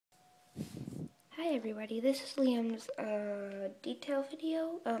Hi everybody, this is Liam's detail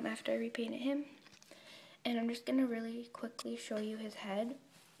video after I repainted him, and I'm just going to really quickly show you his head,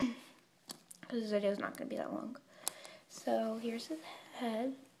 because this video is not going to be that long. So here's his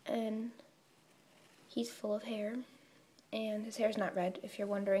head, and he's full of hair, and his hair is not red. If you're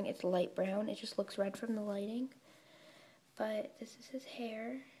wondering, it's light brown. It just looks red from the lighting, but this is his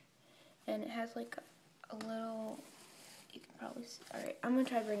hair, and it has like a little... You can probably see. Alright, I'm going to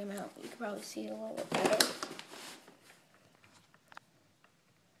try to bring him out. You can probably see it a little bit better.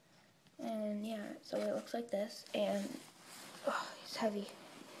 And yeah, so it looks like this. And, oh, he's heavy.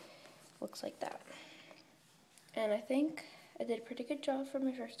 Looks like that. And I think I did a pretty good job for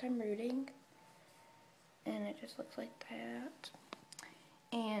my first time rooting. And it just looks like that.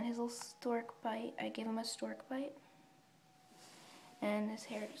 And his little stork bite, I gave him a stork bite. And his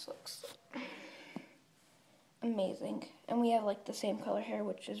hair just looks amazing. And we have like the same color hair,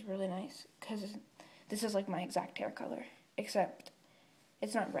 which is really nice because this is like my exact hair color, except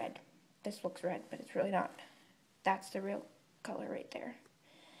it's not red. This looks red, but it's really not. That's the real color right there.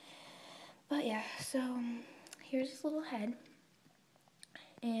 But yeah, so here's his little head,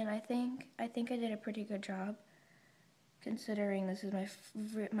 and I think I did a pretty good job considering this is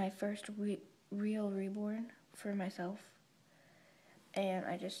my first real reborn for myself, and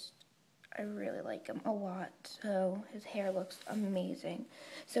I really like him a lot. So his hair looks amazing.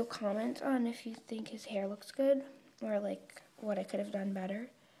 So comment on if you think his hair looks good or like what I could have done better.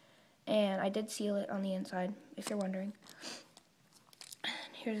 And I did seal it on the inside, if you're wondering.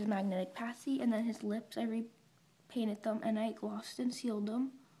 Here's his magnetic passy, and then his lips, I repainted them and I glossed and sealed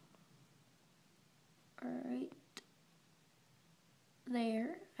them. Alright.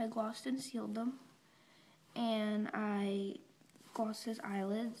 There, I glossed and sealed them. And I glossed his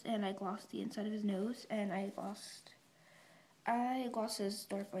eyelids, and I glossed the inside of his nose, and I glossed his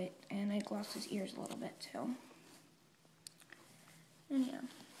stork bite, and I glossed his ears a little bit too. And yeah,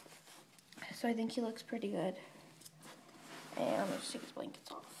 so I think he looks pretty good. And I'm gonna just take his blankets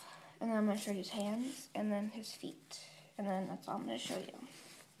off, and then I'm gonna show you his hands, and then his feet, and then that's all I'm gonna show you.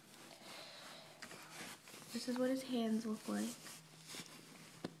 This is what his hands look like.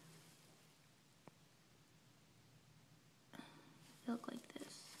 They look like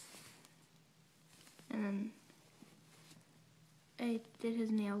this. And then I did his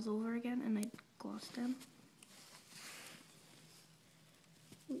nails over again, and I glossed them.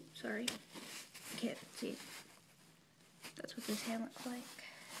 Ooh, sorry. Can't see. That's what this hand looks like.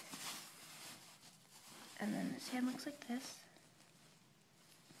 And then this hand looks like this.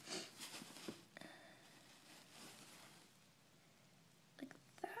 Like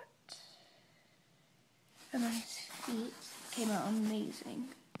that. And then his feet came out amazing.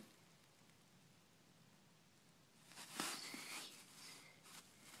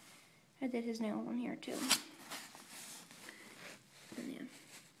 I did his nails on here too. And yeah,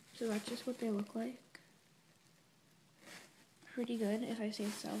 so that's just what they look like. Pretty good, if I say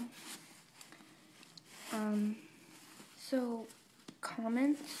so. So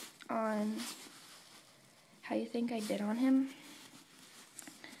comment on how you think I did on him.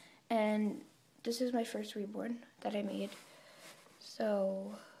 And this is my first reborn that I made.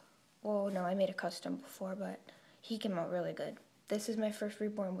 So, well, no, I made a custom before, but he came out really good. This is my first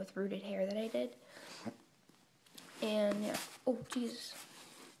reborn with rooted hair that I did. And yeah, oh Jesus.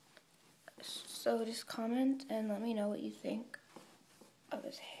 So just comment and let me know what you think of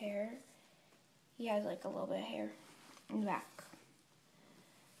his hair. He has like a little bit of hair in the back.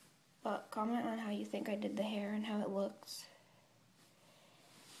 But comment on how you think I did the hair and how it looks.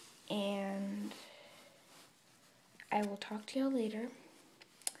 And I will talk to y'all later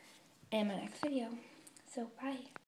in my next video. So bye.